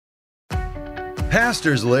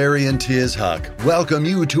Pastors Larry and Tiz Huck welcome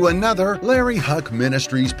you to another Larry Huck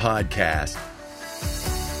Ministries podcast.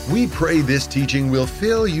 We pray this teaching will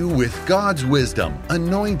fill you with God's wisdom,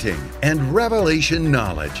 anointing, and revelation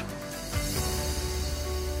knowledge.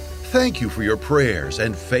 Thank you for your prayers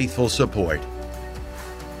and faithful support.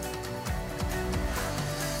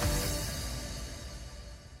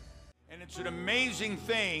 And it's an amazing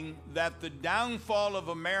thing that the downfall of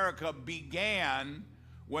America began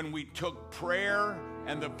when we took prayer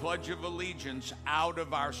and the Pledge of Allegiance out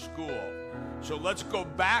of our school. So let's go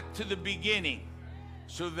back to the beginning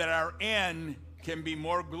so that our end can be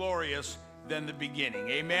more glorious than the beginning.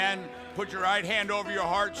 Amen? Put your right hand over your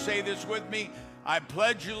heart. Say this with me. I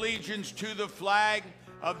pledge allegiance to the flag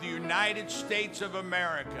of the United States of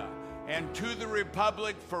America and to the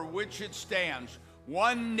republic for which it stands,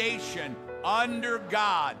 one nation, under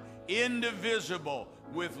God, indivisible,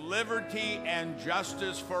 with liberty and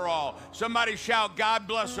justice for all. Somebody shout, God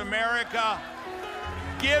bless America.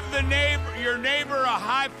 Give your neighbor a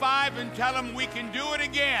high five and tell him we can do it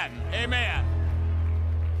again. Amen.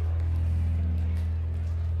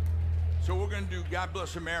 So we're going to do God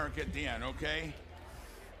bless America at the end, okay?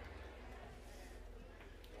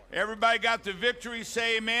 Everybody got the victory?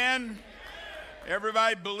 Say amen.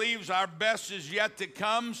 Everybody believes our best is yet to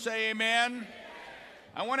come? Say amen.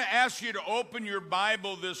 I want to ask you to open your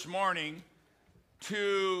Bible this morning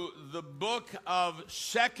to the book of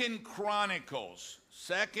 2 Chronicles.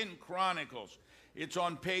 2 Chronicles. It's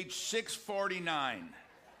on page 649.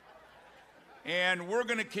 And we're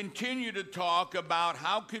going to continue to talk about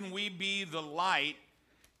how can we be the light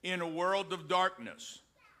in a world of darkness.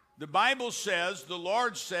 The Bible says, the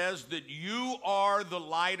Lord says that you are the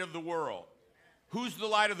light of the world. Who's the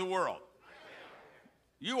light of the world?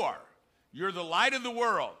 You are. You're the light of the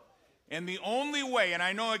world. And the only way, and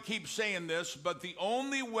I know I keep saying this, but the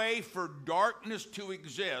only way for darkness to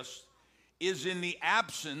exist is in the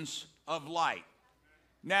absence of light.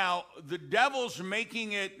 Now, the devil's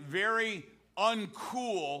making it very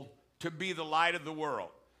uncool to be the light of the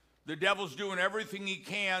world. The devil's doing everything he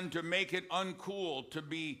can to make it uncool, to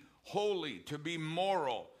be holy, to be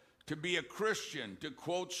moral, to be a Christian, to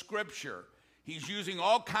quote scripture. He's using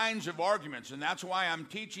all kinds of arguments, and that's why I'm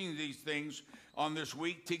teaching these things on this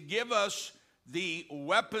week, to give us the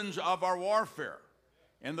weapons of our warfare.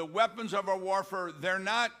 And the weapons of our warfare, they're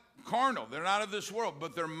not carnal, they're not of this world,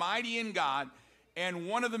 but they're mighty in God. And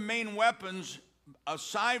one of the main weapons,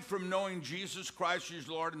 aside from knowing Jesus Christ as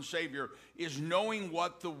Lord and Savior, is knowing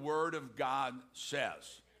what the Word of God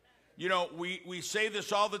says. You know, we say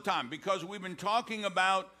this all the time because we've been talking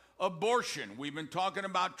about abortion. We've been talking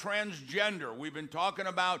about transgender. We've been talking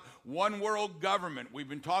about one world government. We've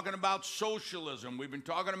been talking about socialism. We've been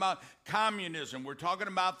talking about communism. We're talking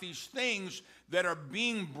about these things that are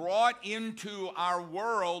being brought into our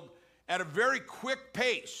world at a very quick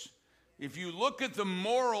pace. If you look at the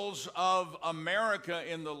morals of America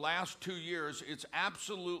in the last 2 years, it's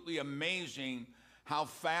absolutely amazing how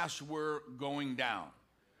fast we're going down.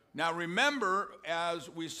 Now remember,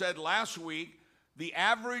 as we said last week, the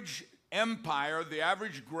average empire, the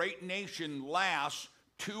average great nation lasts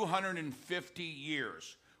 250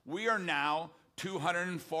 years. We are now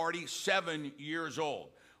 247 years old.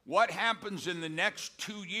 What happens in the next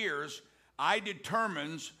 2 years, I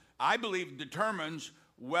believe determines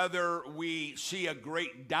whether we see a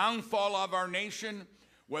great downfall of our nation,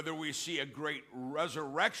 whether we see a great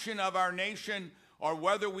resurrection of our nation, or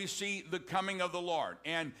whether we see the coming of the Lord.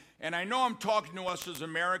 And I know I'm talking to us as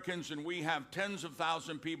Americans, and we have tens of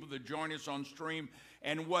thousands of people that join us on stream,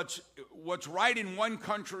 and what's right in one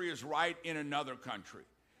country is right in another country.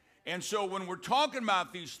 And so when we're talking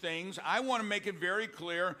about these things, I want to make it very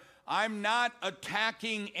clear, I'm not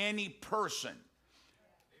attacking any person.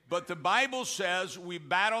 But the Bible says we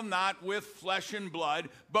battle not with flesh and blood,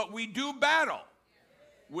 but we do battle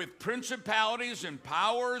with principalities and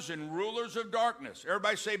powers and rulers of darkness.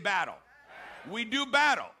 Everybody say battle. We do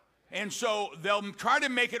battle. And so they'll try to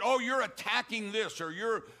make it, oh, you're attacking this, or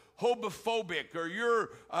you're homophobic, or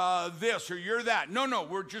you're this, or you're that. No,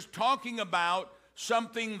 we're just talking about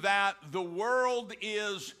something that the world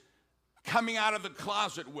is coming out of the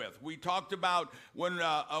closet with. We talked about when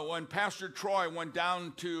Pastor Troy went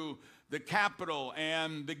down to the Capitol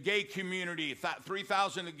and the gay community,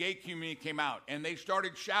 3,000 of the gay community came out, and they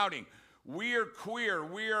started shouting, we are queer,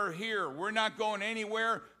 we are here, we're not going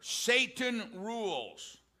anywhere, Satan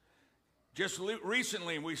rules. Just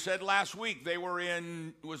recently, we said last week, they were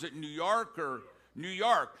in, was it New York? New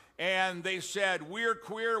York. And they said, we're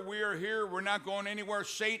queer, we're here, we're not going anywhere,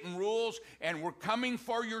 Satan rules, and we're coming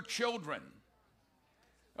for your children.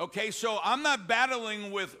 Okay, so I'm not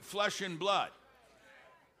battling with flesh and blood.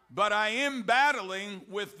 but I am battling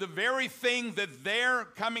with the very thing that they're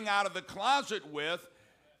coming out of the closet with,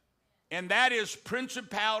 and that is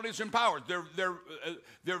principalities and powers.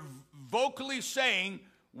 They're vocally saying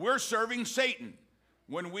we're serving Satan.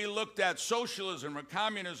 When we looked at socialism or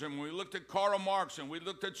communism, we looked at Karl Marx and we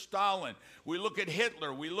looked at Stalin, we look at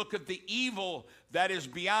Hitler, we look at the evil that is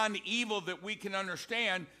beyond evil that we can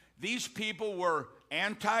understand, these people were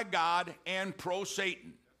anti-God and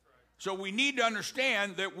pro-Satan. So we need to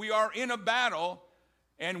understand that we are in a battle,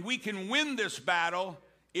 and we can win this battle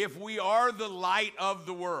if we are the light of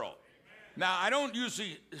the world. Now, I don't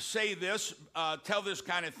usually say this, tell this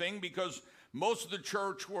kind of thing, because most of the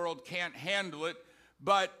church world can't handle it,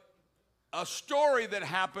 but a story that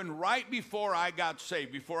happened right before I got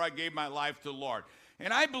saved, before I gave my life to the Lord.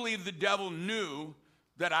 And I believe the devil knew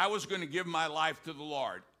that I was going to give my life to the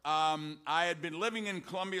Lord. I had been living in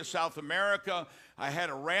Colombia, South America. I had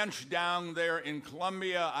a ranch down there in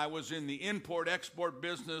Colombia. I was in the import-export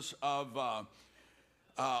business of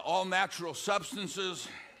all natural substances.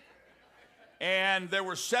 And there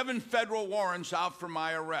were 7 federal warrants out for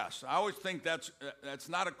my arrest. I always think that's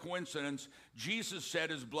not a coincidence. Jesus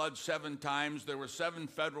shed his blood 7 times. There were 7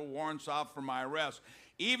 federal warrants out for my arrest.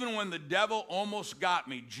 Even when the devil almost got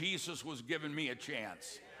me, Jesus was giving me a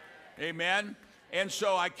chance. Amen? And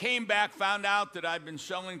so I came back, found out that I'd been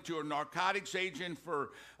selling to a narcotics agent for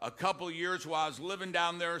a couple of years while I was living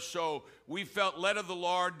down there. So we felt led of the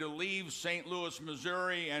Lord to leave St. Louis,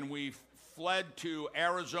 Missouri, and we fled to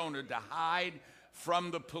Arizona to hide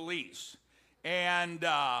from the police. And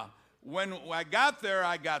when I got there,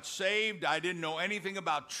 I got saved. I didn't know anything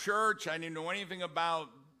about church. I didn't know anything about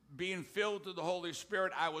being filled with the Holy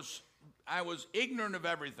Spirit. I was ignorant of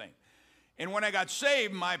everything. And when I got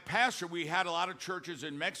saved, my pastor, we had a lot of churches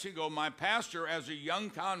in Mexico, my pastor, as a young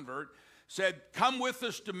convert, said, come with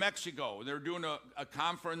us to Mexico. They're doing a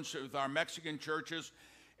conference with our Mexican churches.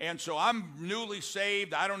 And so I'm newly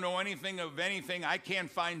saved. I don't know anything of anything. I can't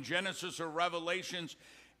find Genesis or Revelations.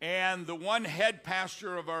 And the one head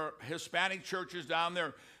pastor of our Hispanic churches down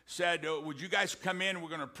there said, would you guys come in? We're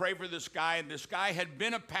going to pray for this guy. And this guy had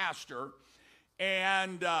been a pastor,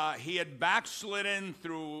 and he had backslidden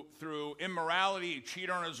through immorality. He cheated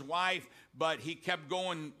on his wife, but he kept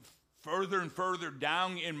going further and further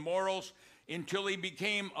down in morals until he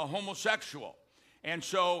became a homosexual. And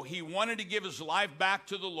so he wanted to give his life back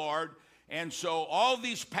to the Lord. And so all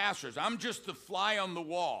these pastors, I'm just the fly on the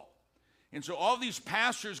wall. And so all these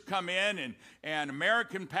pastors come in, and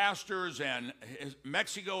American pastors and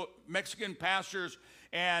Mexican pastors,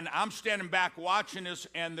 and I'm standing back watching this,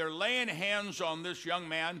 and they're laying hands on this young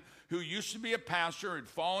man who used to be a pastor, had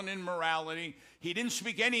fallen in morality. He didn't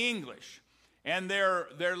speak any English. And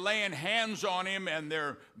they're laying hands on him, and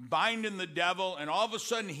they're binding the devil, and all of a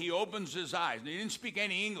sudden he opens his eyes. And he didn't speak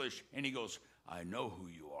any English, and he goes, I know who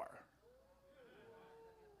you are.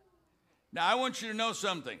 Now, I want you to know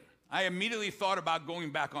something. I immediately thought about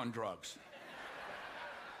going back on drugs.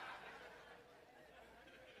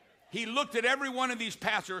 He looked at every one of these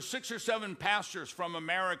pastors, 6 or 7 pastors from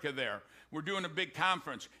America there. We're doing a big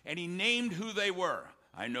conference, and he named who they were.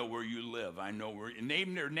 I know where you live. I know where,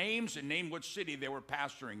 named their names and named what city they were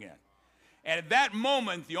pastoring in. And at that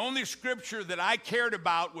moment, the only scripture that I cared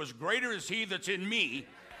about was greater is he that's in me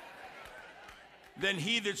than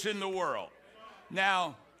he that's in the world.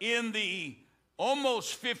 Now, in the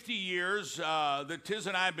almost 50 years that Tiz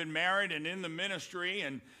and I have been married and in the ministry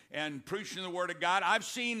and preaching the Word of God, I've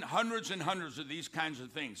seen hundreds and hundreds of these kinds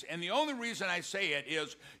of things. And the only reason I say it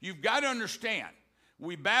is you've got to understand,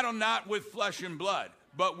 we battle not with flesh and blood,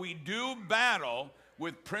 but we do battle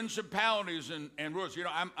with principalities and rulers. You know,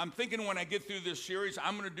 I'm thinking when I get through this series,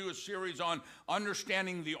 I'm going to do a series on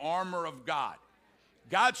understanding the armor of God.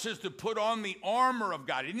 God says to put on the armor of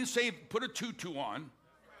God. He didn't say put a tutu on.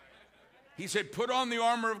 He said put on the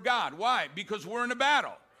armor of God. Why? Because we're in a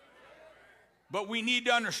battle. But we need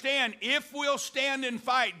to understand, if we'll stand and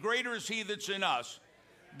fight, greater is he that's in us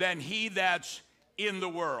than he that's in the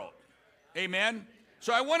world. Amen?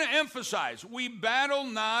 So I want to emphasize, we battle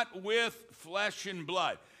not with flesh and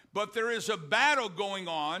blood, but there is a battle going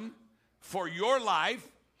on for your life.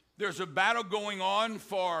 There's a battle going on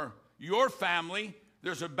for your family.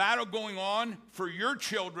 There's a battle going on for your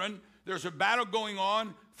children. There's a battle going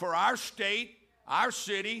on for our state, our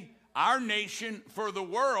city, our nation, for the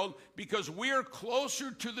world, because we are closer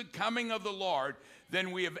to the coming of the Lord than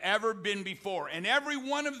we have ever been before. And every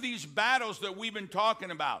one of these battles that we've been talking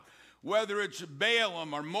about, whether it's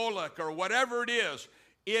Balaam or Moloch or whatever it is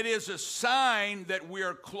a sign that we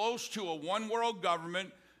are close to a one-world government,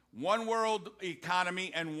 one-world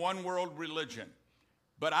economy, and one-world religion.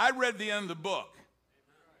 But I read the end of the book,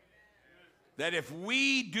 that if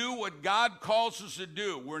we do what God calls us to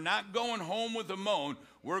do, we're not going home with a moan,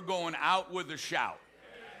 we're going out with a shout.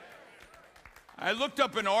 I looked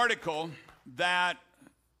up an article that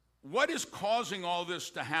what is causing all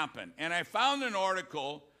this to happen? And I found an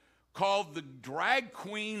article called the Drag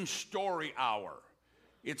Queen Story Hour.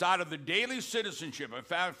 It's out of the Daily Citizenship. In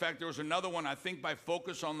fact, there was another one, I think, by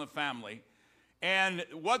Focus on the Family. And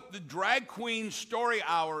what the Drag Queen Story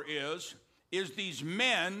Hour is these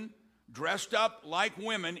men dressed up like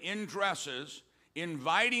women in dresses,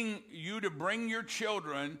 inviting you to bring your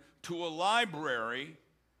children to a library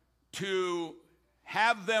to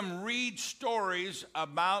have them read stories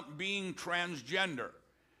about being transgender.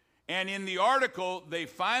 And in the article, they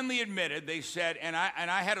finally admitted, they said, and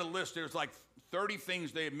I had a list, there's like 30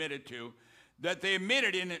 things they admitted to, that they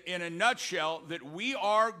admitted in a nutshell that we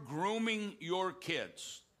are grooming your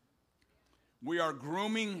kids. We are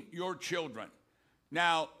grooming your children.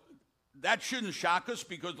 Now, that shouldn't shock us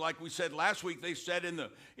because, like we said last week, they said in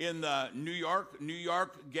the New York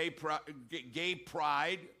Gay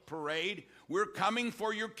Pride Parade, we're coming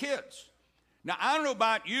for your kids. Now, I don't know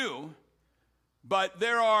about you, but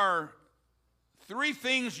there are 3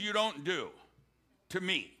 things you don't do to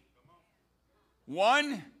me.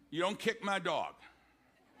 1, you don't kick my dog.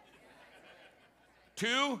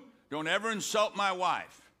 2, don't ever insult my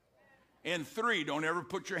wife. And 3, don't ever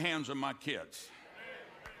put your hands on my kids.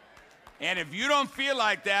 And if you don't feel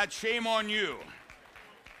like that, shame on you.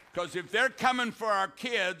 Because if they're coming for our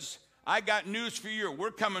kids, I got news for you.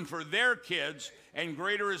 We're coming for their kids, and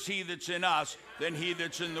greater is he that's in us than he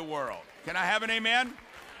that's in the world. Can I have an amen?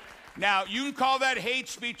 Now, you can call that hate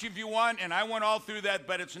speech if you want, and I went all through that,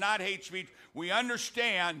 but it's not hate speech. We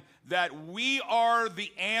understand that we are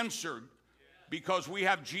the answer because we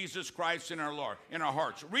have Jesus Christ in our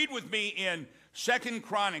hearts. Read with me in 2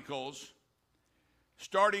 Chronicles,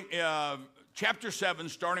 chapter 7,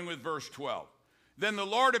 starting with verse 12. Then the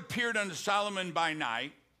Lord appeared unto Solomon by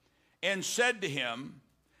night and said to him,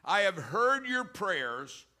 I have heard your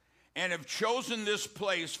prayers and have chosen this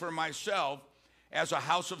place for myself as a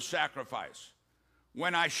house of sacrifice.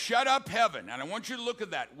 When I shut up heaven, and I want you to look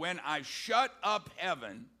at that, when I shut up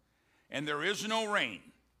heaven and there is no rain,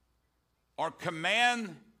 or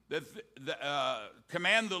command the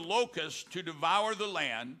locust to devour the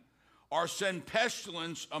land, or send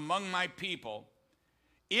pestilence among my people,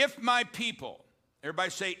 if my people, everybody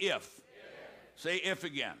say if. Say if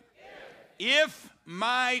again. If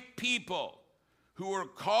my people who are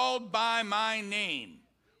called by my name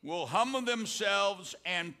will humble themselves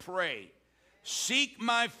and pray, seek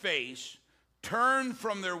my face, turn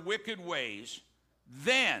from their wicked ways,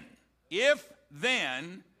 then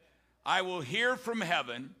I will hear from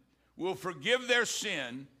heaven, will forgive their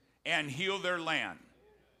sin, and heal their land.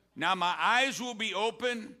 Now my eyes will be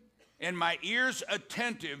open and my ears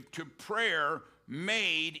attentive to prayer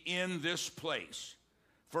made in this place.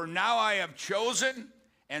 For now I have chosen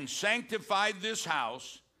and sanctified this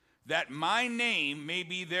house, that my name may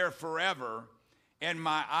be there forever, and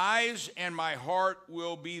my eyes and my heart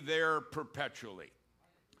will be there perpetually.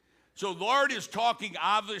 So Lord is talking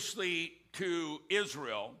obviously to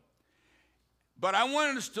Israel, but I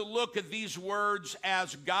want us to look at these words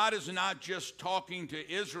as God is not just talking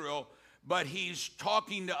to Israel, but he's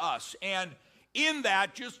talking to us. And in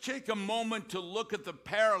that, just take a moment to look at the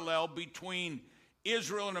parallel between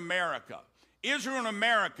Israel and America. Israel and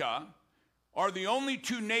America are the only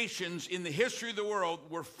 2 nations in the history of the world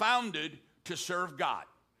were founded to serve God.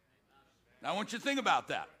 Now I want you to think about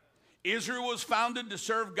that. Israel was founded to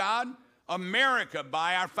serve God. America,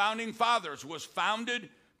 by our founding fathers, was founded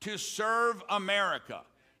to serve America.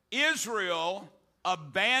 Israel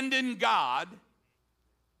abandoned God,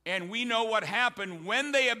 and we know what happened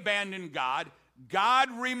when they abandoned God. God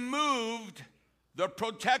removed the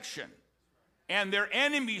protection, and their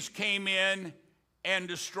enemies came in and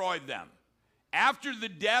destroyed them. After the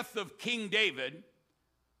death of King David,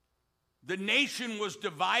 the nation was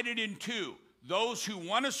divided in 2, those who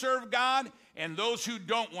want to serve God and those who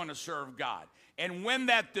don't want to serve God. And when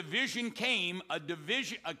that division came, a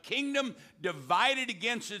kingdom divided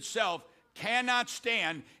against itself cannot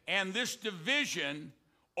stand, and this division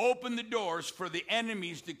opened the doors for the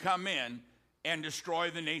enemies to come in and destroy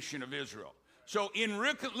the nation of Israel. So in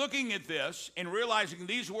looking at this and realizing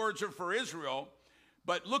these words are for Israel,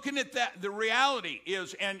 but looking at that, the reality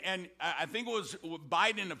is, and I think it was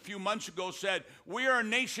Biden a few months ago said, we are a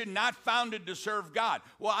nation not founded to serve God.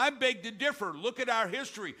 Well, I beg to differ. Look at our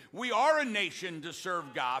history. We are a nation to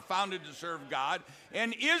serve God, founded to serve God,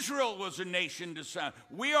 and Israel was a nation to serve.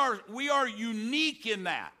 We are unique in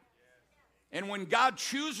that. And when God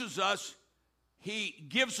chooses us, he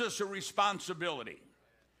gives us a responsibility.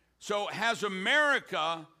 So has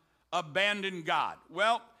America abandoned God?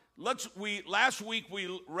 Well, last week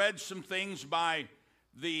we read some things by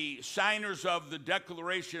the signers of the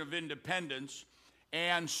Declaration of Independence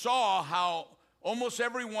and saw how almost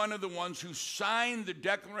every one of the ones who signed the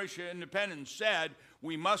Declaration of Independence said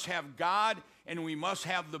we must have God and we must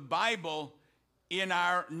have the Bible in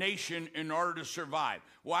our nation in order to survive.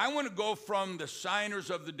 Well, I want to go from the signers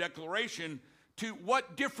of the Declaration to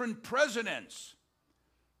what different presidents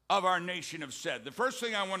of our nation have said. The first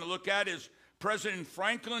thing I want to look at is President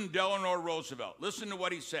Franklin Delano Roosevelt. Listen to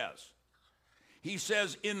what he says. He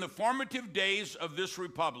says, in the formative days of this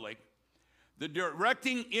republic, the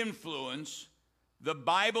directing influence the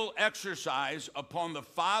Bible exercise upon the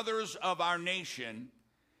fathers of our nation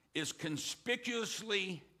is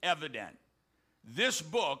conspicuously evident. This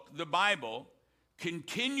book, the Bible,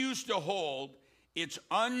 continues to hold its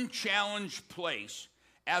unchallenged place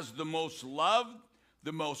as the most loved,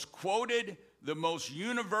 the most quoted, the most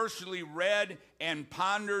universally read and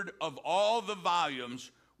pondered of all the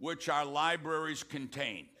volumes which our libraries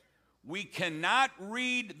contain. We cannot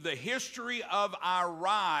read the history of our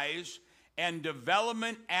rise and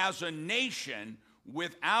development as a nation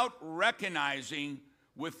without recognizing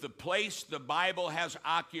with the place the Bible has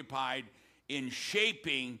occupied in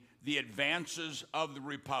shaping the advances of the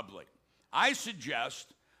Republic. I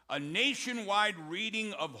suggest a nationwide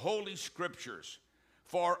reading of Holy Scriptures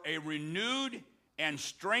for a renewed and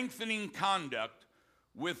strengthening conduct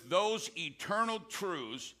with those eternal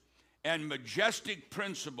truths and majestic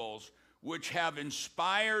principles which have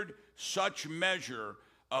inspired such measure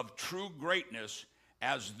of true greatness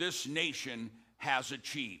as this nation has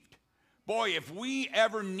achieved. Boy, if we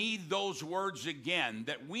ever need those words again,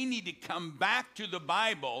 that we need to come back to the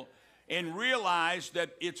Bible and realize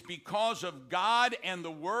that it's because of God and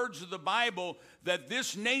the words of the Bible that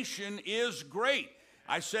this nation is great.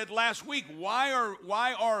 I said last week, why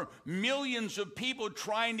are millions of people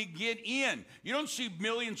trying to get in? You don't see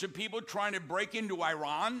millions of people trying to break into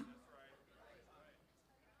Iran.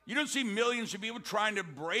 You don't see millions of people trying to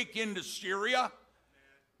break into Syria.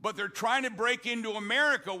 But they're trying to break into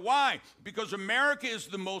America. Why? Because America is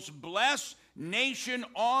the most blessed nation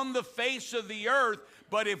on the face of the earth.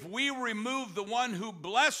 But if we remove the one who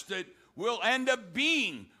blessed it, we'll end up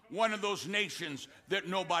being one of those nations that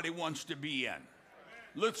nobody wants to be in.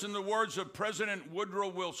 Listen to the words of President Woodrow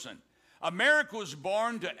Wilson. America was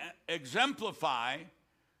born to exemplify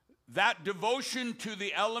that devotion to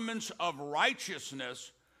the elements of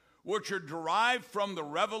righteousness which are derived from the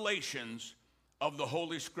revelations of the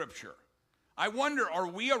Holy Scripture. I wonder, are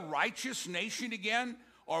we a righteous nation again?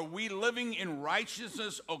 Are we living in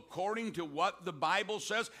righteousness according to what the Bible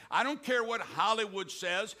says? I don't care what Hollywood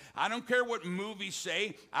says. I don't care what movies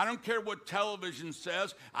say. I don't care what television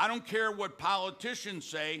says. I don't care what politicians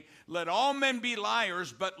say. Let all men be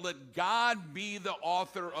liars, but let God be the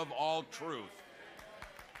author of all truth.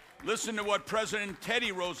 Listen to what President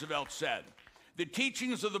Teddy Roosevelt said. The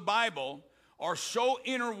teachings of the Bible are so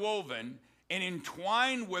interwoven and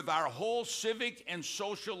entwined with our whole civic and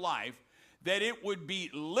social life that it would be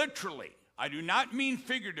literally, I do not mean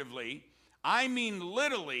figuratively, I mean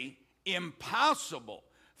literally impossible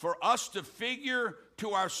for us to figure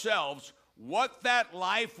to ourselves what that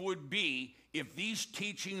life would be if these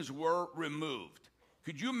teachings were removed.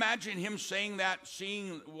 Could you imagine him saying that,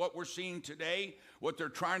 seeing what we're seeing today, what they're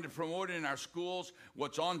trying to promote in our schools,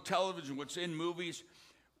 what's on television, what's in movies?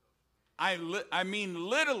 I mean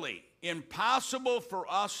literally impossible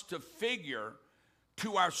for us to figure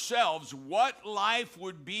to ourselves what life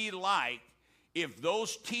would be like if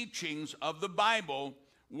those teachings of the Bible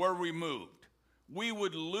were removed. We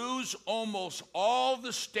would lose almost all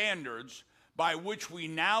the standards by which we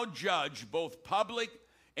now judge both public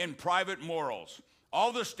and private morals,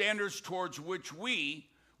 all the standards towards which we,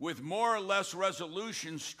 with more or less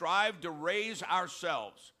resolution, strive to raise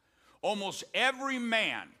ourselves. Almost every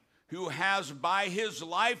man who has by his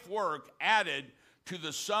life work added to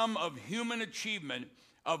the sum of human achievement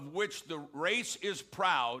of which the race is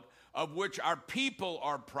proud, of which our people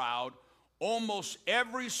are proud, almost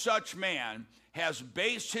every such man has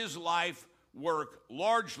based his life work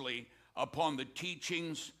largely upon the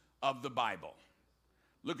teachings of the Bible.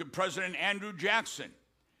 Look at President Andrew Jackson.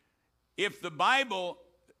 If the Bible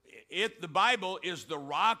is the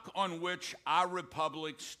rock on which our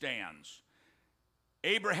republic stands.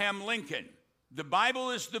 Abraham Lincoln, the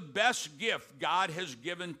Bible is the best gift God has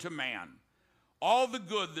given to man. All the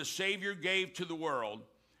good the Savior gave to the world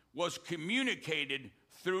was communicated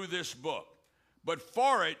through this book. But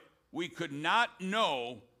for it, we could not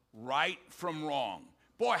know right from wrong.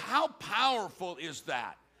 Boy, how powerful is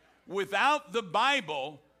that? Without the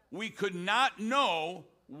Bible, we could not know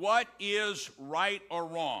what is right or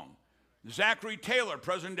wrong. Zachary Taylor,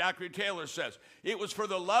 President Zachary Taylor says, "It was for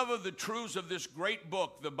the love of the truths of this great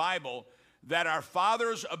book, the Bible, that our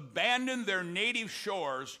fathers abandoned their native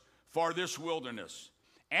shores for this wilderness.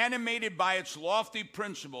 Animated by its lofty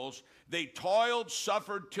principles, they toiled,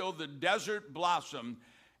 suffered till the desert blossomed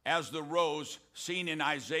as the rose seen in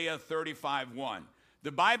Isaiah 35:1.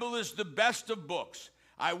 The Bible is the best of books.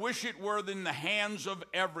 I wish it were in the hands of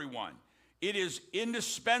everyone. It is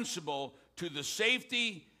indispensable to the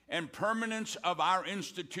safety and permanence of our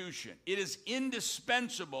institution. It is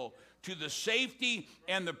indispensable to the safety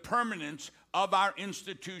and the permanence of our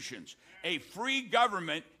institutions. A free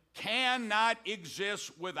government cannot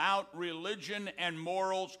exist without religion and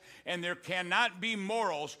morals, and there cannot be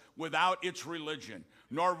morals without its religion,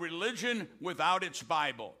 nor religion without its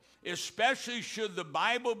Bible. Especially should the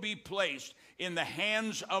Bible be placed in the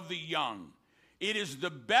hands of the young. It is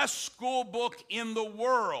the best school book in the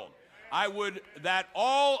world. I would that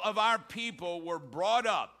all of our people were brought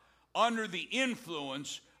up under the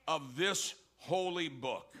influence of this holy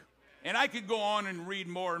book." And I could go on and read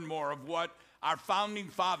more and more of what our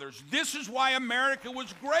founding fathers. This is why America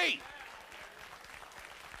was great.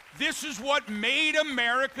 This is what made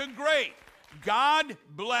America great. God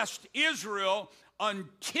blessed Israel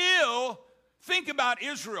until, think about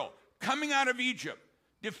Israel coming out of Egypt,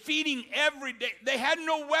 defeating every day. They had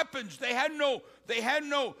no weapons. They had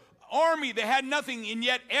no army. They had nothing. And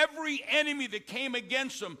yet every enemy that came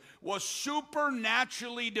against them was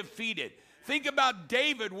supernaturally defeated. Think about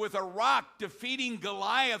David with a rock defeating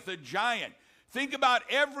Goliath, a giant. Think about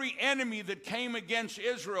every enemy that came against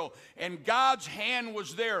Israel, and God's hand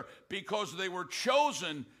was there because they were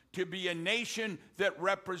chosen to be a nation that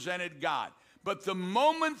represented God. But the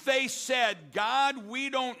moment they said, "God,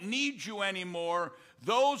 we don't need you anymore,"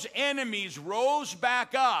 those enemies rose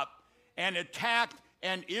back up and attacked,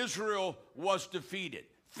 and Israel was defeated.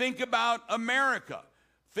 Think about America.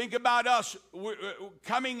 Think about us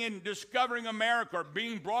coming and discovering America, or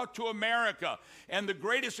being brought to America. And the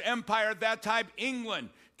greatest empire at that time,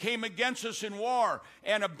 England, came against us in war.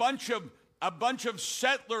 And a bunch of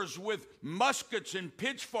settlers with muskets and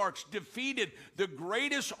pitchforks defeated the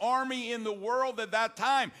greatest army in the world at that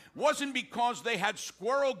time. It wasn't because they had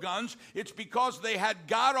squirrel guns. It's because they had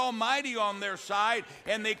God Almighty on their side,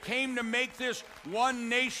 and they came to make this one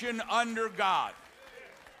nation under God.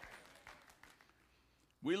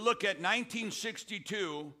 We look at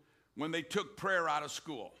 1962 when they took prayer out of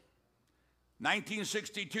school.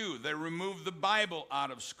 1962, they removed the Bible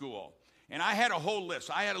out of school. And I had a whole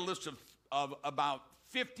list. I had a list of about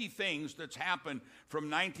 50 things that's happened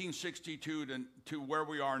from 1962 to where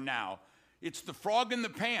we are now. It's the frog in the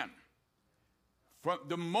pan. From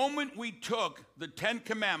the moment we took the 10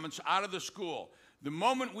 Commandments out of the school, the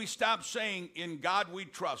moment we stopped saying, "In God we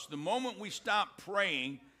trust," the moment we stopped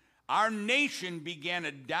praying, our nation began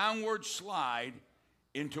a downward slide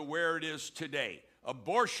into where it is today.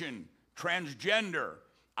 Abortion, transgender,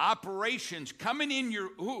 operations coming in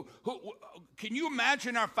can you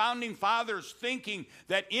imagine our founding fathers thinking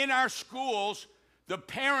that in our schools, the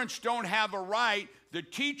parents don't have a right, the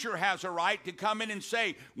teacher has a right to come in and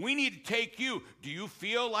say, "We need to take you. Do you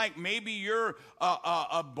feel like maybe you're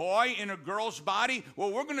a boy in a girl's body?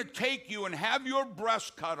 Well, we're going to take you and have your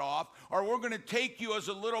breast cut off, or we're going to take you as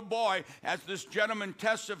a little boy," as this gentleman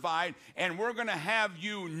testified, "and we're going to have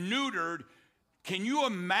you neutered." Can you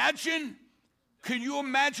imagine? Can you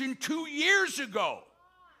imagine 2 years ago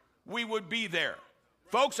we would be there?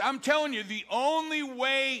 Folks, I'm telling you, the only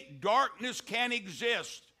way darkness can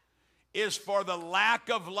exist is for the lack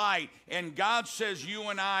of light. And God says you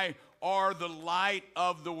and I are the light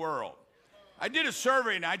of the world. I did a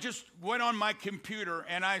survey, and I just went on my computer,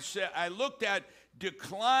 and I looked at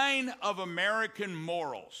decline of American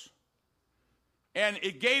morals. And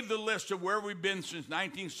it gave the list of where we've been since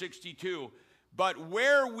 1962. But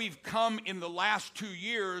where we've come in the last 2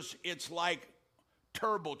 years, it's like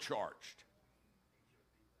turbocharged.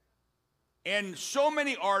 And so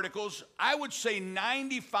many articles, I would say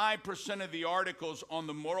 95% of the articles on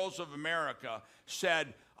the morals of America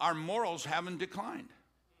said our morals haven't declined.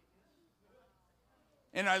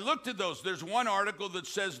 And I looked at those. There's one article that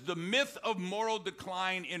says the myth of moral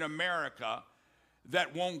decline in America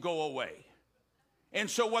that won't go away. And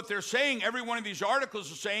so what they're saying, every one of these articles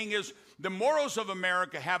is saying, is the morals of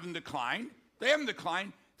America haven't declined. They haven't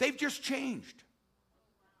declined. They've just changed.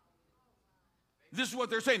 This is what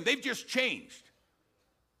they're saying. They've just changed.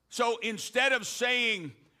 So instead of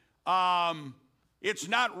saying It's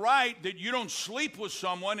not right that you don't sleep with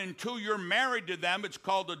someone until you're married to them. It's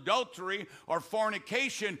called adultery or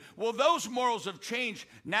fornication. Well, those morals have changed.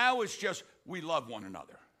 Now it's just we love one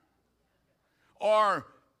another. Or,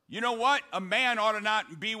 you know what? A man ought to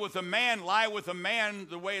not be with a man, lie with a man,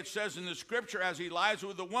 the way it says in the scripture, as he lies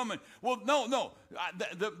with a woman. Well, no.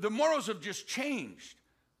 The morals have just changed.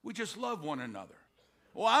 We just love one another.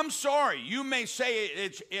 Well, I'm sorry. You may say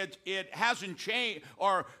it hasn't changed,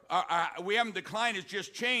 or we haven't declined, it's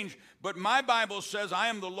just changed. But my Bible says, I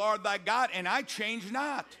am the Lord thy God, and I change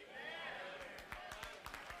not.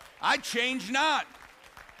 I change not.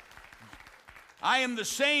 I am the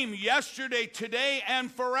same yesterday, today,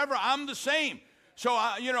 and forever. I'm the same. So,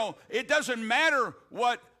 it doesn't matter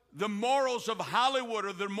what the morals of Hollywood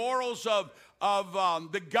or the morals of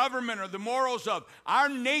the government or the morals of our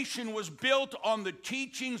nation was built on the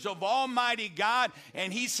teachings of Almighty God.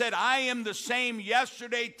 And he said, I am the same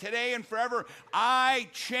yesterday, today, and forever. I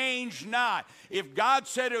change not. If God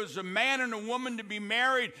said it was a man and a woman to be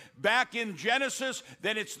married back in Genesis,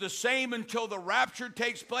 then it's the same until the rapture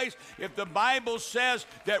takes place. If the Bible says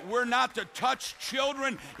that we're not to touch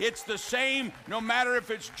children, it's the same no matter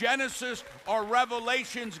if it's Genesis or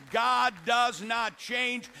Revelations. God does not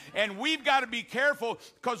change. And we've got to be careful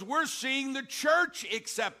because we're seeing the church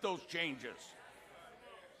accept those changes.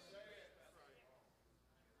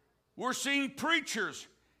 We're seeing preachers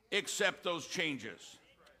accept those changes.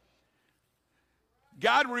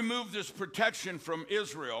 God removed this protection from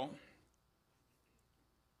Israel.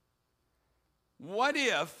 What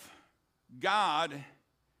if God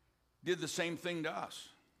did the same thing to us?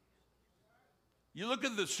 You look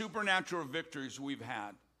at the supernatural victories we've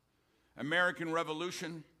had. American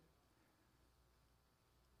Revolution,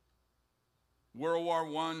 World War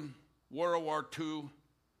I, World War II.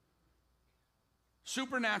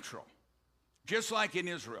 Supernatural, just like in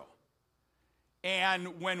Israel.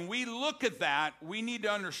 And when we look at that, we need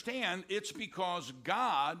to understand it's because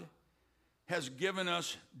God has given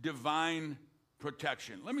us divine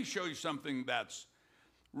protection. Let me show you something that's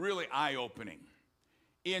really eye-opening.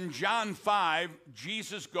 In John 5,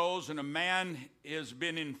 Jesus goes and a man has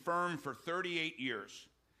been infirm for 38 years.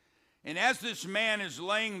 And as this man is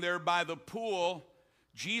laying there by the pool,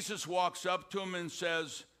 Jesus walks up to him and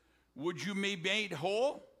says, would you be made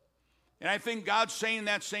whole? And I think God's saying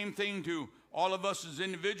that same thing to all of us as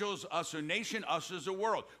individuals, us as a nation, us as a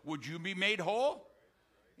world. Would you be made whole?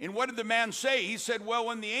 And what did the man say? He said, well,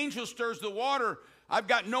 when the angel stirs the water, I've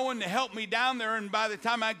got no one to help me down there, and by the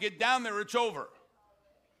time I get down there, it's over.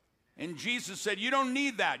 And Jesus said, you don't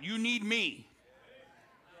need that. You need me.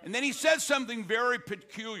 And then he says something very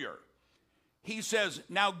peculiar. He says,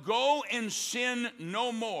 now go and sin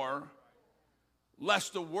no more,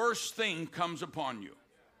 lest the worst thing comes upon you.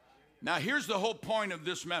 Now, here's the whole point of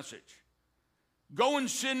this message. Go and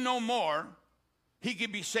sin no more. He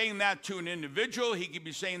could be saying that to an individual. He could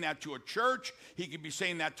be saying that to a church. He could be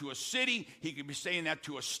saying that to a city. He could be saying that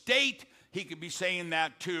to a state. He could be saying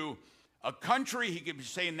that to a country. He could be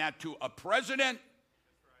saying that to a president.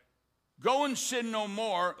 Go and sin no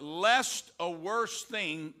more, lest a worse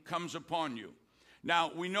thing comes upon you.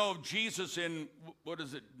 Now, we know of Jesus in,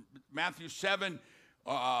 Matthew 7,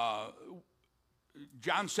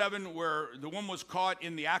 John 7, where the woman was caught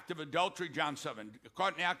in the act of adultery, John 7,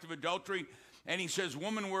 caught in the act of adultery, and he says,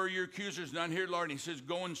 woman, where are your accusers? None here, Lord. And he says,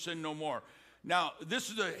 go and sin no more. Now,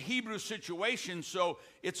 this is a Hebrew situation, so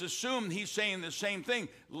it's assumed he's saying the same thing,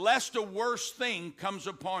 lest a worse thing comes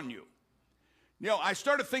upon you. You know, I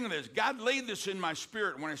started thinking of this. God laid this in my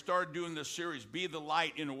spirit when I started doing this series, Be the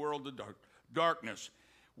Light in a World of Darkness.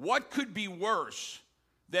 What could be worse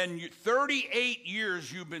than 38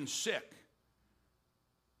 years you've been sick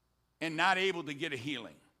and not able to get a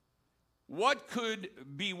healing? What could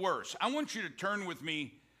be worse? I want you to turn with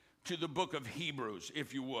me to the book of Hebrews,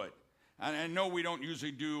 if you would. And I know we don't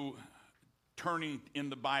usually do turning in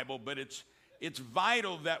the Bible, but it's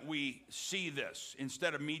vital that we see this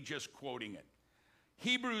instead of me just quoting it.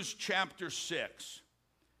 Hebrews chapter 6.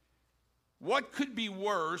 What could be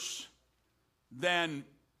worse than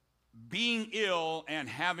being ill and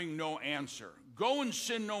having no answer? Go and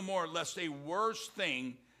sin no more, lest a worse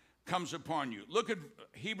thing comes upon you. Look at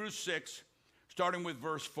Hebrews 6, starting with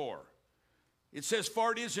verse 4. It says,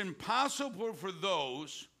 for it is impossible for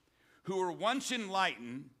those who were once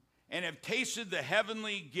enlightened and have tasted the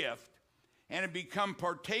heavenly gift and have become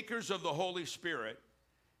partakers of the Holy Spirit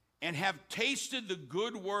and have tasted the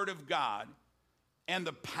good word of God and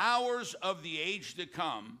the powers of the age to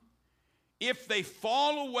come, if they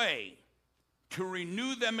fall away, to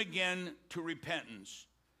renew them again to repentance,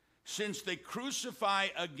 since they crucify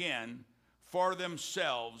again for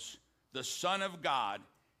themselves the Son of God,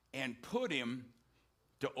 and put him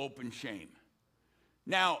to open shame.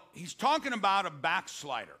 Now, he's talking about a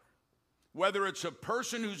backslider, whether it's a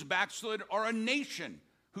person who's backslid or a nation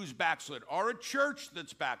who's backslid or a church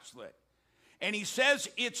that's backslid. And he says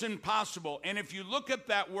it's impossible. And if you look at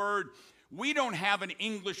that word, we don't have an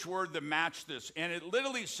English word that matches this. And it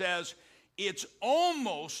literally says it's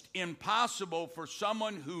almost impossible for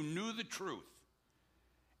someone who knew the truth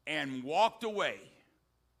and walked away,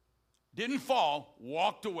 didn't fall,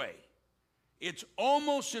 walked away. It's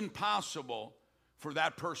almost impossible for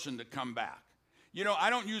that person to come back. You know,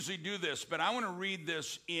 I don't usually do this, but I want to read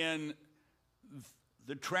this in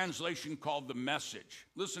the translation called The Message.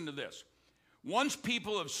 Listen to this. Once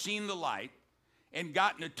people have seen the light and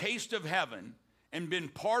gotten a taste of heaven and been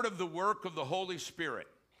part of the work of the Holy Spirit,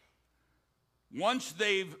 once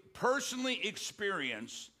they've personally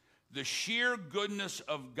experienced the sheer goodness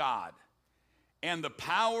of God and the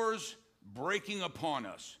powers breaking upon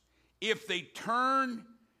us, if they turn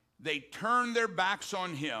their backs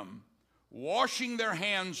on him, washing their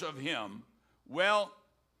hands of him, well,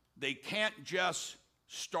 they can't just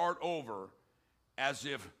start over as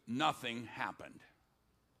if nothing happened.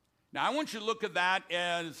 Now, I want you to look at that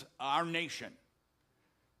as our nation.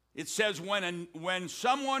 It says when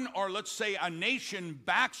someone, or let's say a nation,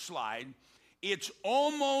 backslide, it's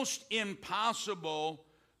almost impossible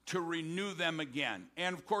to renew them again.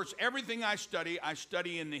 And of course, everything I study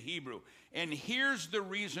in the Hebrew. And here's the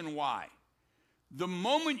reason why. The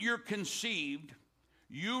moment you're conceived,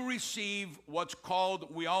 you receive what's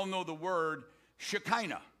called, we all know the word,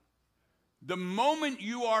 Shekinah. The moment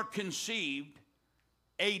you are conceived,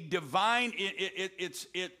 a divine,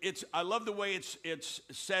 I love the way it's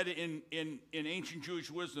said in ancient Jewish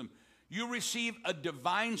wisdom. You receive a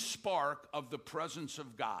divine spark of the presence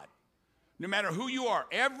of God. No matter who you are,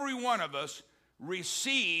 every one of us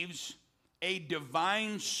receives a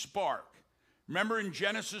divine spark. Remember in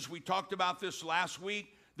Genesis, we talked about this last week.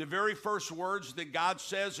 The very first words that God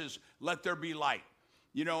says is, let there be light.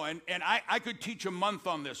 You know, and I could teach a month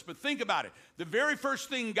on this, but think about it. The very first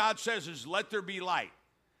thing God says is, let there be light.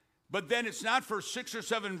 But then it's not for 6 or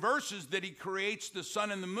 7 verses that he creates the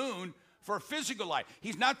sun and the moon for physical light.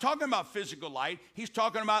 He's not talking about physical light. He's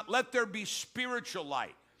talking about let there be spiritual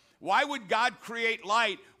light. Why would God create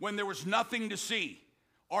light when there was nothing to see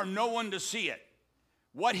or no one to see it?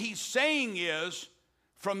 What he's saying is,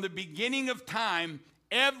 from the beginning of time,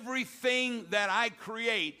 everything that I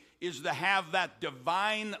create is to have that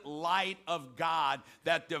divine light of God,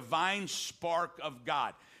 that divine spark of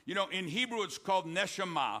God. You know, in Hebrew it's called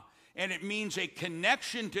neshama, and it means a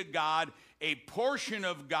connection to God, a portion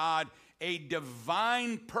of God, a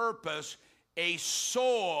divine purpose, a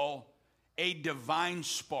soul, a divine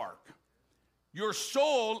spark. Your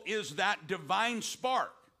soul is that divine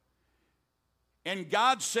spark. And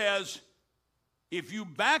God says, if you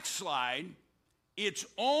backslide, it's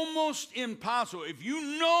almost impossible. If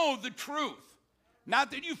you know the truth, not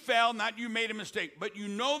that you fell, not you made a mistake, but you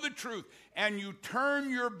know the truth, and you turn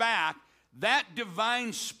your back, that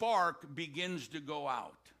divine spark begins to go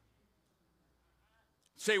out.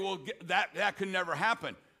 Say, well, that can never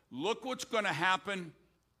happen. Look what's going to happen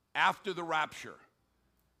after the rapture.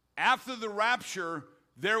 After the rapture,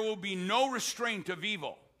 there will be no restraint of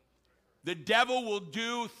evil. The devil will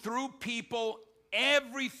do through people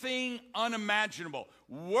everything unimaginable,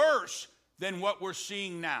 worse than what we're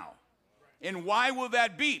seeing now. And why will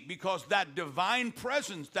that be? Because that divine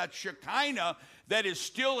presence, that Shekinah, that is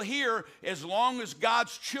still here as long as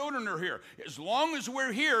God's children are here. As long as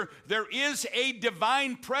we're here, there is a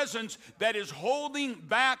divine presence that is holding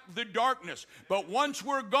back the darkness. But once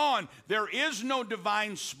we're gone, there is no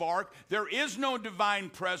divine spark. There is no divine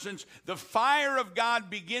presence. The fire of God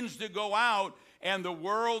begins to go out, and the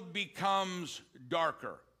world becomes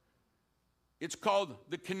darker. It's called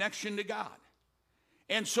the connection to God.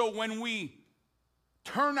 And so when we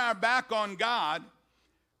turn our back on God,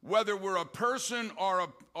 whether we're a person or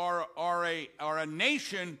a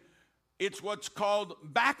nation, it's what's called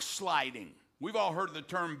backsliding. We've all heard the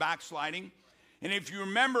term backsliding. And if you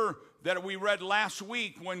remember that we read last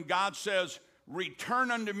week when God says,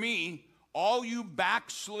 return unto me, all you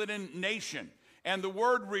backslidden nation. And the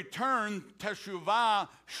word return, teshuvah,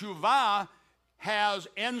 shuvah,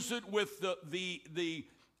 ends it with the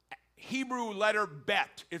Hebrew letter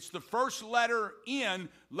bet. It's the first letter in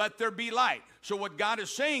let there be light. So what God is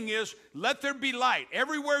saying is, let there be light.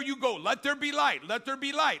 Everywhere you go, let there be light, let there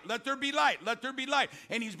be light, let there be light, let there be light.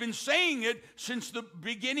 And he's been saying it since the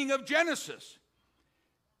beginning of Genesis.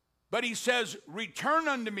 But he says, return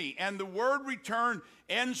unto me. And the word return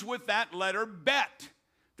ends with that letter bet.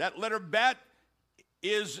 That letter bet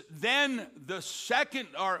is then the second,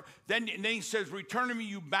 or then he says, return to me,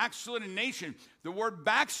 you backslidden nation. The word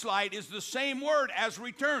backslide is the same word as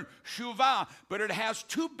return, shuvah, but it has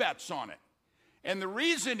two bets on it. And the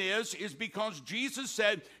reason is because Jesus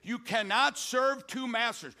said you cannot serve two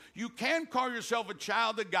masters. You can call yourself a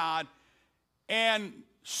child of God and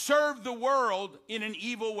serve the world in an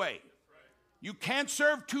evil way. You can't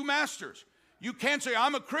serve two masters. You can't say,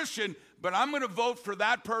 I'm a Christian, but I'm going to vote for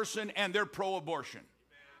that person and they're pro-abortion.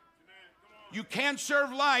 You can't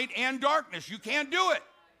serve light and darkness. You can't do it.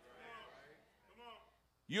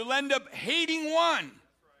 You'll end up hating one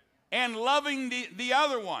and loving the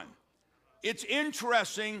other one. It's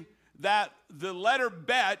interesting that the letter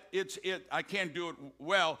bet, I can't do it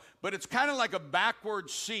well, but it's kind of like a backward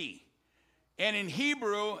C. And in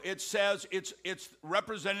Hebrew, it says it's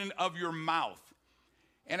representative of your mouth.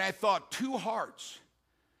 And I thought, two hearts.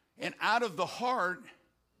 And out of the heart,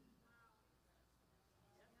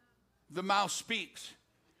 the mouth speaks.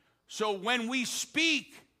 So when we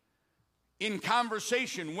speak in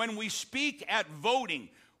conversation, when we speak at voting,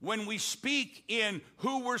 when we speak in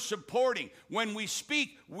who we're supporting, when we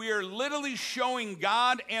speak, we are literally showing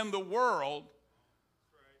God and the world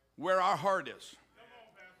where our heart is.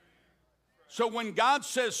 So when God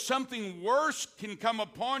says something worse can come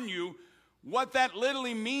upon you, what that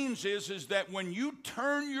literally means is that when you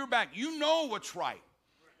turn your back, you know what's right.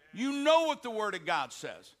 You know what the Word of God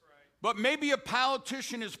says. But maybe a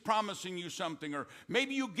politician is promising you something, or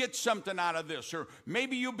maybe you get something out of this, or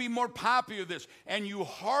maybe you'll be more popular this, and you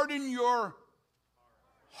harden your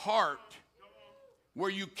heart where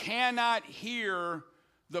you cannot hear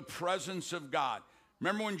the presence of God.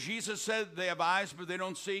 Remember when Jesus said they have eyes but they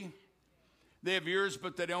don't see? They have ears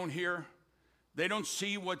but they don't hear? They don't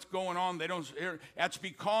see what's going on. They don't hear. That's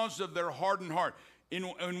because of their hardened heart. In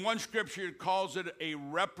one scripture, it calls it a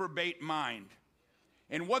reprobate mind.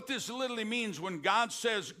 And what this literally means when God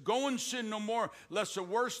says, go and sin no more, lest the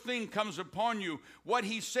worst thing comes upon you, what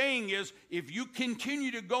he's saying is, if you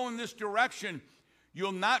continue to go in this direction,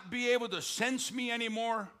 you'll not be able to sense me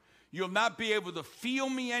anymore. You'll not be able to feel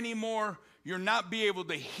me anymore. You'll not be able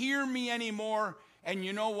to hear me anymore. And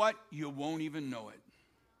you know what? You won't even know it.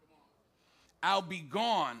 I'll be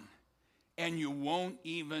gone, and you won't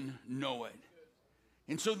even know it.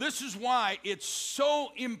 And so this is why it's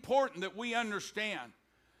so important that we understand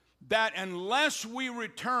that unless we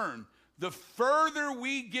return, the further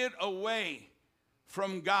we get away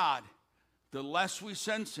from God, the less we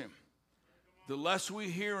sense him, the less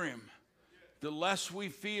we hear him, the less we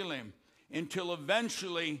feel him, until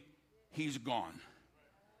eventually he's gone.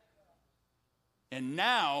 And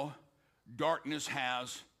now darkness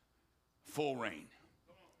has full reign.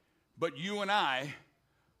 But you and I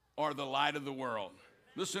are the light of the world.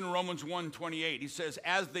 Listen to Romans 1:28. He says,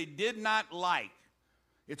 as they did not like,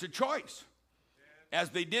 it's a choice.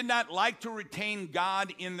 As they did not like to retain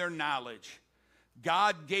God in their knowledge,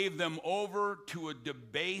 God gave them over to a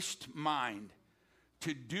debased mind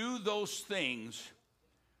to do those things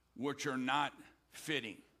which are not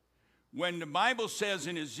fitting. When the Bible says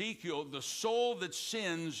in Ezekiel, the soul that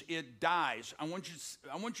sins, it dies. I want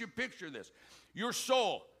you to picture this. Your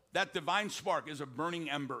soul, that divine spark, is a burning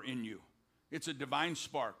ember in you. It's a divine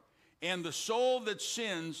spark. And the soul that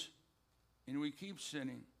sins, and we keep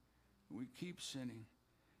sinning,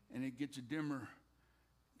 and it gets dimmer,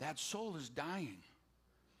 that soul is dying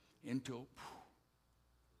until,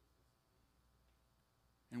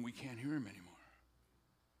 and we can't hear him anymore.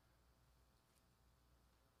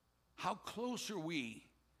 How close are we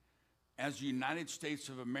as the United States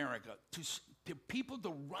of America to people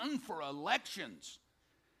to run for elections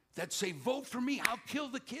that say, vote for me, I'll kill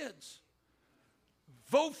the kids.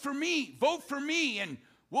 Vote for me, and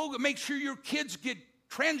we'll make sure your kids get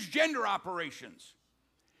transgender operations.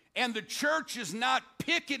 And the church is not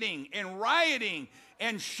picketing and rioting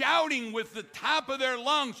and shouting with the top of their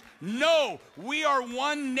lungs, no, we are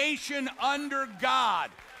one nation under God.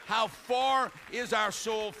 How far is our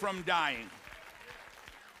soul from dying?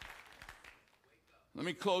 Let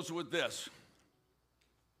me close with this.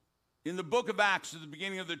 In the book of Acts, at the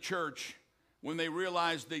beginning of the church, when they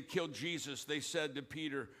realized they'd killed Jesus, they said to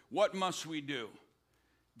Peter, what must we do?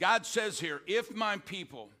 God says here, if my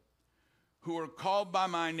people who are called by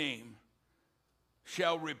my name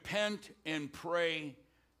shall repent and pray,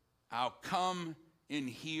 I'll come and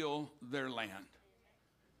heal their land.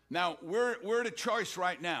 Now, we're at a choice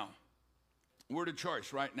right now. We're at a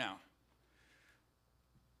choice right now.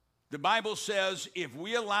 The Bible says if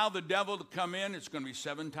we allow the devil to come in, it's going to be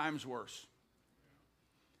 7 times worse.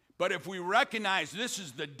 But if we recognize this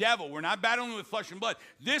is the devil, we're not battling with flesh and blood,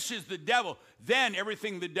 this is the devil, then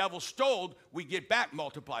everything the devil stole, we get back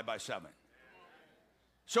multiplied by 7.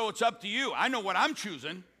 So it's up to you. I know what I'm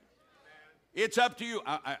choosing. It's up to you.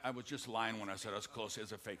 I was just lying when I said I was close.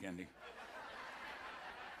 It's a fake ending.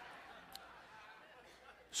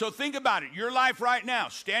 So think about it. Your life right now,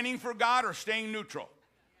 standing for God or staying neutral,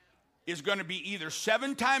 is going to be either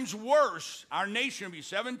 7 times worse, our nation will be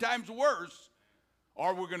 7 times worse,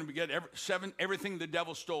 or we're going to get everything the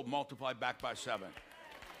devil stole multiplied back by 7.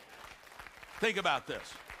 Think about this.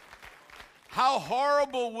 How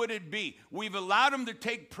horrible would it be? We've allowed them to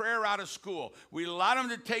take prayer out of school. We allowed them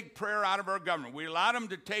to take prayer out of our government. We allowed them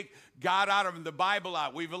to take God out of the Bible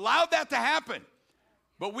out. We've allowed that to happen.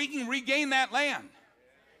 But we can regain that land.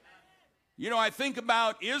 You know, I think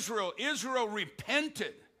about Israel. Israel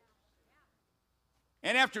repented.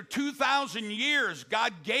 And after 2,000 years,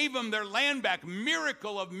 God gave them their land back.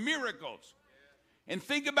 Miracle of miracles. And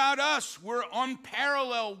think about us. We're on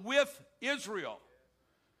parallel with Israel.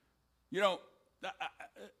 You know,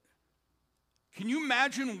 can you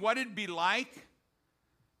imagine what it'd be like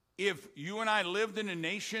if you and I lived in a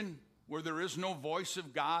nation where there is no voice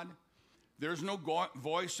of God? There's no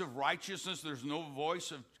voice of righteousness. There's no voice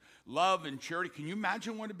of love and charity. Can you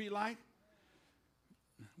imagine what it'd be like?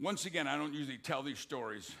 Once again, I don't usually tell these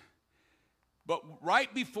stories, but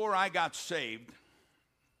right before I got saved,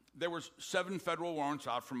 there were 7 federal warrants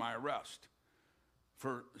out for my arrest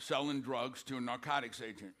for selling drugs to a narcotics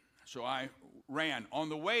agent. So I ran. On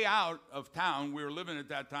the way out of town, we were living at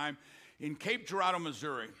that time in Cape Girardeau,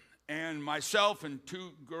 Missouri, and myself and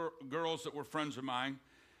 2 girls that were friends of mine,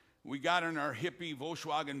 we got in our hippie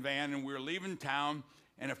Volkswagen van, and we were leaving town,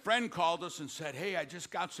 and a friend called us and said, hey, I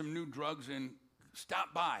just got some new drugs in.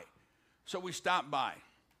 Stop by. So we stopped by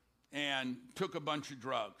and took a bunch of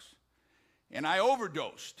drugs. And I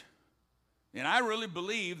overdosed. And I really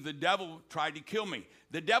believe the devil tried to kill me.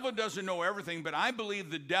 The devil doesn't know everything, but I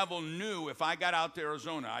believe the devil knew if I got out to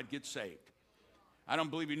Arizona, I'd get saved. I don't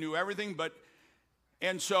believe he knew everything,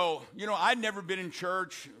 and so, you know, I'd never been in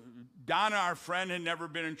church. Donna, our friend, had never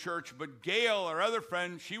been in church, but Gail, our other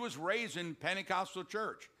friend, she was raised in Pentecostal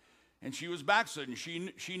church. And she was backslidden.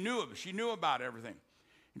 She knew about everything.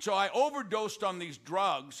 And so I overdosed on these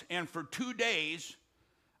drugs, and for 2 days,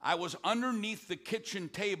 I was underneath the kitchen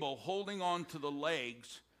table holding on to the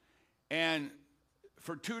legs. And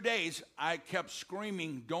for 2 days, I kept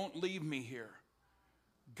screaming, don't leave me here.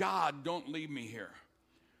 God, don't leave me here.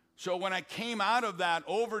 So when I came out of that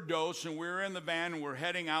overdose, and we were in the van, and we're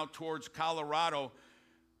heading out towards Colorado,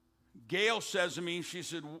 Gail says to me, she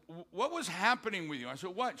said, what was happening with you? I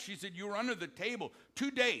said, what? She said, you were under the table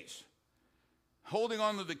 2 days, holding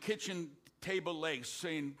onto the kitchen table legs,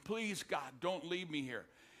 saying, please, God, don't leave me here.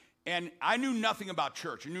 And I knew nothing about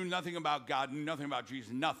church. I knew nothing about God, knew nothing about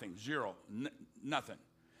Jesus, nothing, zero, nothing.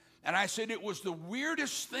 And I said, it was the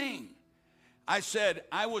weirdest thing. I said,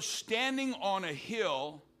 I was standing on a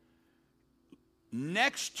hill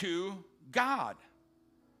next to God.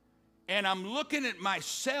 And I'm looking at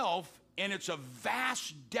myself, and it's a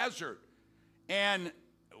vast desert and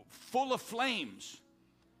full of flames.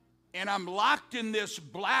 And I'm locked in this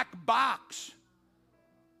black box.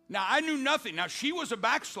 Now, I knew nothing. Now, she was a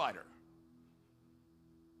backslider.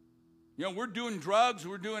 You know, we're doing drugs,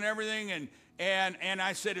 we're doing everything, and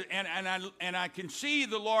I said, and I can see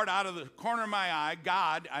the Lord out of the corner of my eye,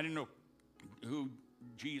 God. I didn't know who,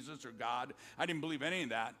 Jesus or God. I didn't believe any of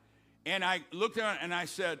that. And I looked at it and I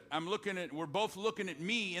said, we're both looking at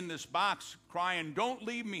me in this box crying, don't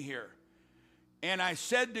leave me here. And I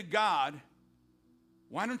said to God,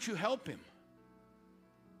 why don't you help him?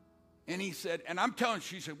 And he said, and I'm telling,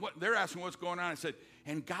 she said, what? They're asking what's going on. I said,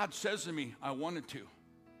 and God says to me, I wanted to.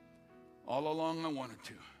 All along I wanted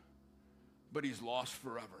to. But he's lost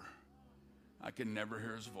forever. I can never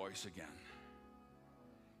hear his voice again.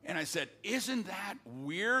 And I said, isn't that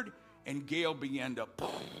weird? And Gail began to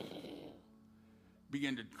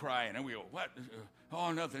cry, and we go, what?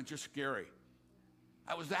 Oh, nothing, just scary.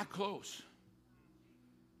 I was that close.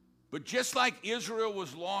 But just like Israel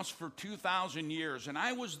was lost for 2,000 years, and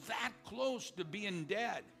I was that close to being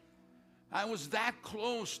dead. I was that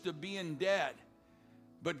close to being dead.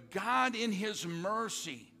 But God in his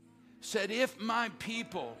mercy said, if my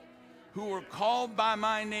people who are called by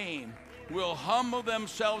my name will humble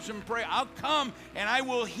themselves and pray, I'll come and I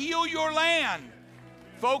will heal your land.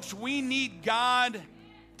 Folks, we need God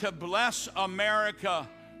to bless America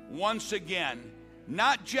once again.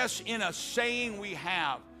 Not just in a saying we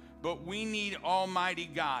have, but we need Almighty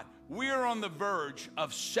God. We're on the verge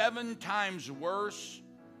of 7 times worse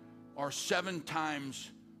or 7 times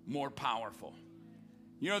more powerful.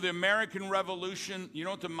 You know, the American Revolution, you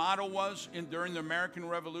know what the motto was during the American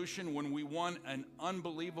Revolution when we won an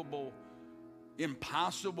unbelievable,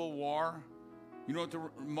 impossible war? You know what the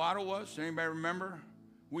motto was? Anybody remember?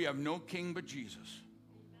 We have no king but Jesus.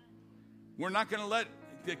 We're not going to let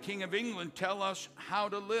the King of England tell us how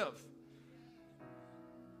to live.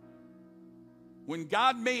 When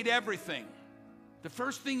God made everything, the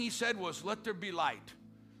first thing he said was, let there be light.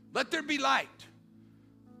 Let there be light.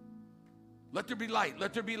 Let there be light.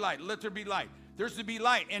 Let there be light. Let there be light. There's to be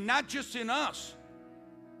light. And not just in us.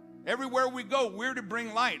 Everywhere we go, we're to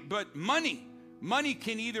bring light. But money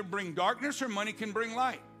can either bring darkness or money can bring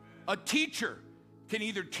light. A teacher can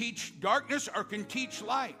either teach darkness or can teach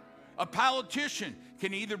light. A politician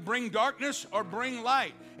can either bring darkness or bring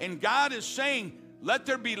light. And God is saying, let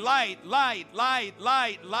there be light, light, light,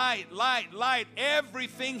 light, light, light, light.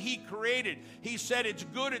 Everything he created, he said it's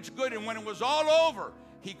good, it's good. And when it was all over,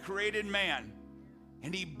 he created man.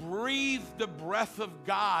 And he breathed the breath of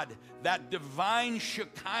God, that divine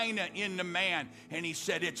Shekinah, into man. And he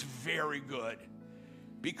said it's very good.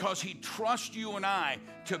 Because he trusts you and I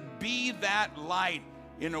to be that light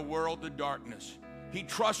in a world of darkness. He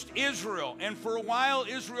trusts Israel, and for a while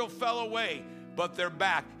Israel fell away, but they're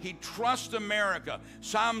back. He trusts America.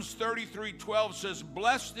 Psalms 33:12 says,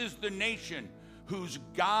 blessed is the nation whose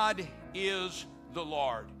God is the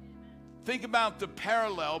Lord. Think about the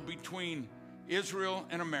parallel between Israel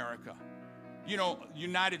and America. You know,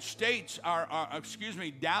 United States,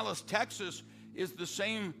 Dallas, Texas is the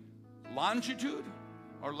same longitude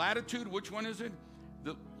or latitude. Which one is it?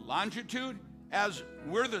 The longitude. As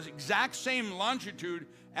we're the exact same longitude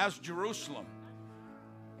as Jerusalem.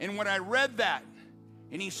 And when I read that,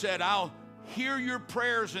 and he said, I'll hear your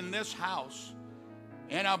prayers in this house,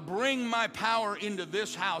 and I'll bring my power into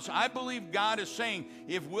this house. I believe God is saying,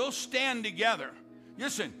 if we'll stand together,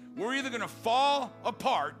 listen, we're either going to fall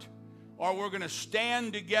apart or we're going to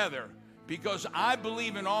stand together, because I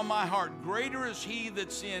believe in all my heart, greater is he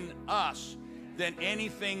that's in us than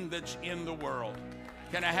anything that's in the world.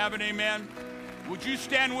 Can I have an amen? Would you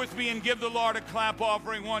stand with me and give the Lord a clap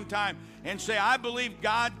offering one time and say, I believe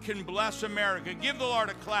God can bless America. Give the Lord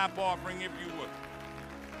a clap offering if you would.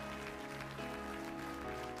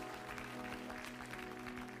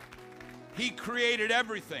 He created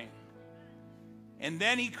everything. And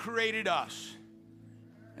then he created us.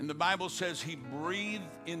 And the Bible says he breathed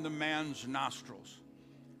in the man's nostrils.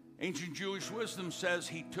 Ancient Jewish wisdom says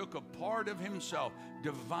he took a part of himself,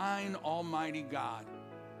 divine Almighty God,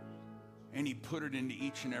 and he put it into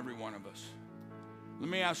each and every one of us. Let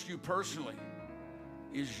me ask you personally,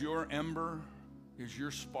 is your ember, is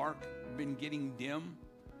your spark been getting dim?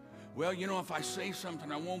 Well, you know, if I say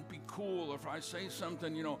something, I won't be cool. Or if I say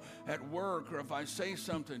something, you know, at work, or if I say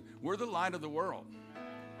something, we're the light of the world.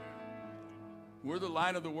 We're the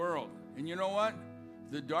light of the world. And you know what?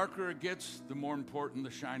 The darker it gets, the more important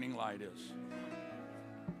the shining light is.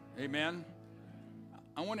 Amen?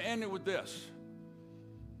 I want to end it with this.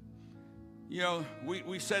 You know,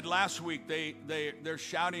 we said last week, they're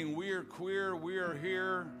shouting, we're queer, we're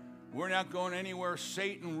here, we're not going anywhere,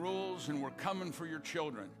 Satan rules, and we're coming for your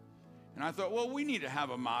children. And I thought, well, we need to have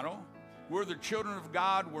a motto. We're the children of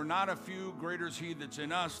God. We're not a few. Greater is he that's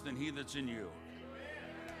in us than he that's in you.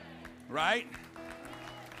 Right?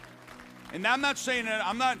 And I'm not saying that,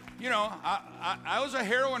 I'm not, you know, I was a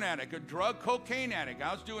heroin addict, a drug cocaine addict.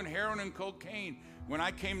 I was doing heroin and cocaine when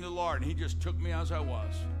I came to the Lord, and he just took me as I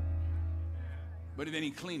was. But then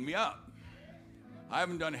he cleaned me up. I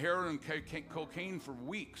haven't done heroin and cocaine for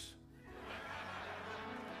weeks.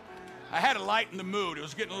 I had to lighten the mood. It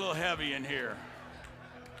was getting a little heavy in here.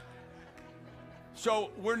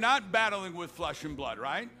 So we're not battling with flesh and blood,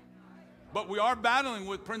 right? But we are battling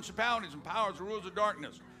with principalities and powers, rulers of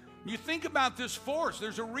darkness. You think about this force.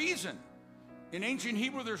 There's a reason. In ancient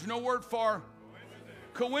Hebrew, there's no word for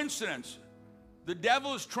coincidence. The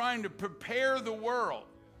devil is trying to prepare the world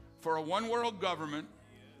for a one-world government,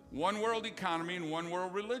 one-world economy, and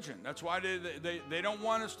one-world religion. That's why they don't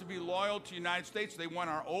want us to be loyal to the United States. They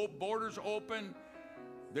want our borders open.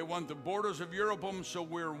 They want the borders of Europe open, so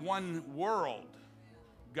we're one-world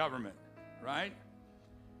government, right?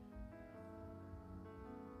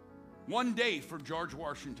 One day for George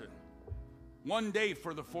Washington. One day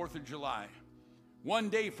for the 4th of July. One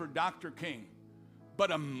day for Dr. King.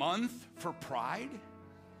 But a month for pride?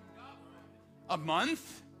 A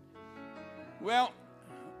month? Well,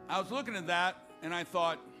 I was looking at that and I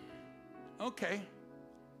thought, okay,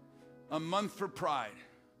 a month for pride.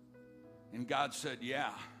 And God said,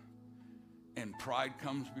 yeah, and pride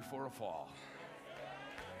comes before a fall.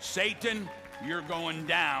 Satan, you're going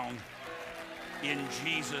down in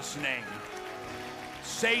Jesus' name.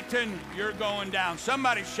 Satan, you're going down.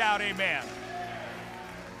 Somebody shout amen.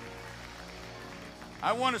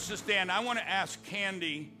 I want us to stand. I want to ask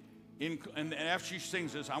Candy, and after she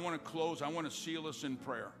sings this, I want to close. I want to seal us in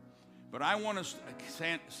prayer. But I want us,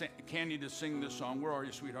 Candy, to sing this song. Where are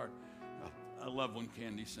you, sweetheart? I love when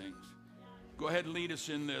Candy sings. Go ahead and lead us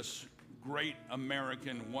in this great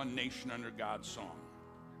American One Nation Under God song.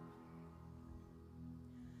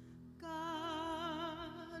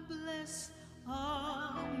 God bless America,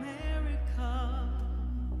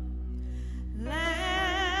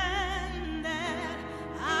 land that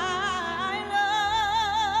I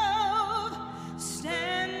love.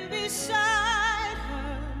 Stand beside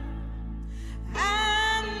her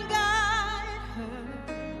and guide her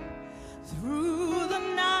through the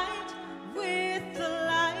night with the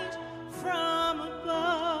light from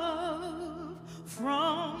above,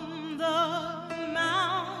 from the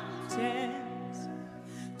mountains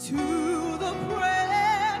to the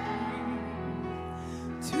prairie,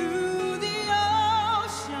 to the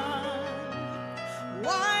ocean,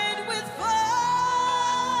 wide with foam.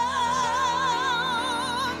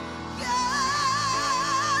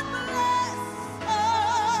 God bless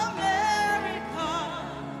America,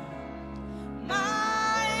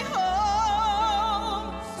 my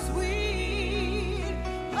home, sweet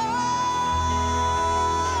home.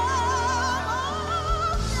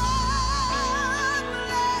 God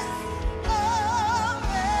bless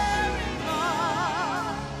America,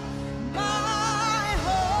 my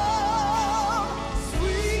home,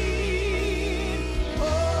 sweet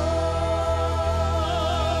home.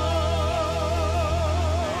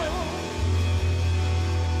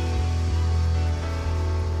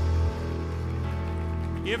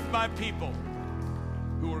 If my people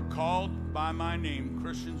who are called by my name,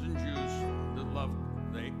 Christians and Jews that love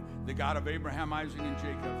the God of Abraham, Isaac, and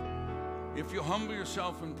Jacob, if you humble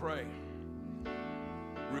yourself and pray,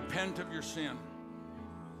 repent of your sin,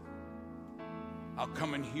 I'll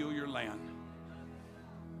come and heal your land.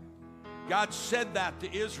 God said that to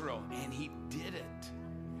Israel, and he did it.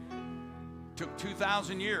 Took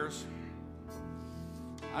 2,000 years.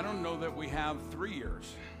 I don't know that we have 3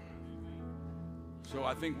 years. So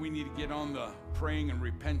I think we need to get on the praying and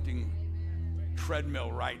repenting treadmill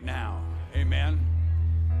right now. Amen.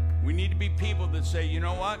 We need to be people that say, you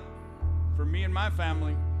know what? For me and my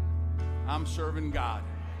family, I'm serving God.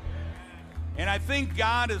 And I think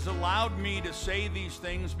God has allowed me to say these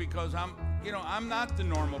things because I'm not the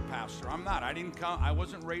normal pastor. I'm not. I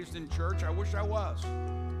wasn't raised in church. I wish I was.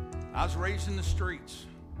 I was raised in the streets.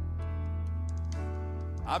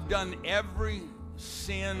 I've done every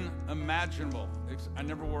sin imaginable. I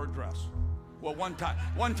never wore a dress. Well, one time,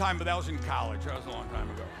 but that was in college. That was a long time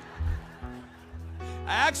ago.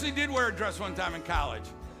 I actually did wear a dress one time in college.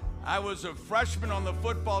 I was a freshman on the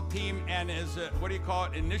football team, and as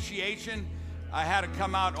initiation, I had to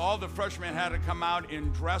come out, all the freshmen had to come out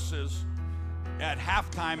in dresses at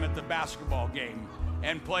halftime at the basketball game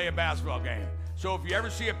and play a basketball game. So if you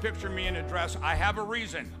ever see a picture of me in a dress, I have a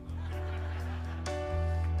reason.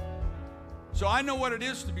 So I know what it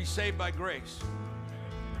is to be saved by grace,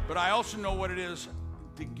 but I also know what it is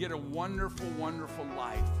to get a wonderful, wonderful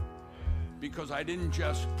life, because I didn't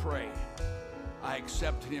just pray. I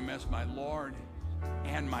accepted him as my Lord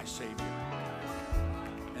and my Savior.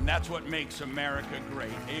 And that's what makes America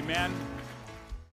great. Amen.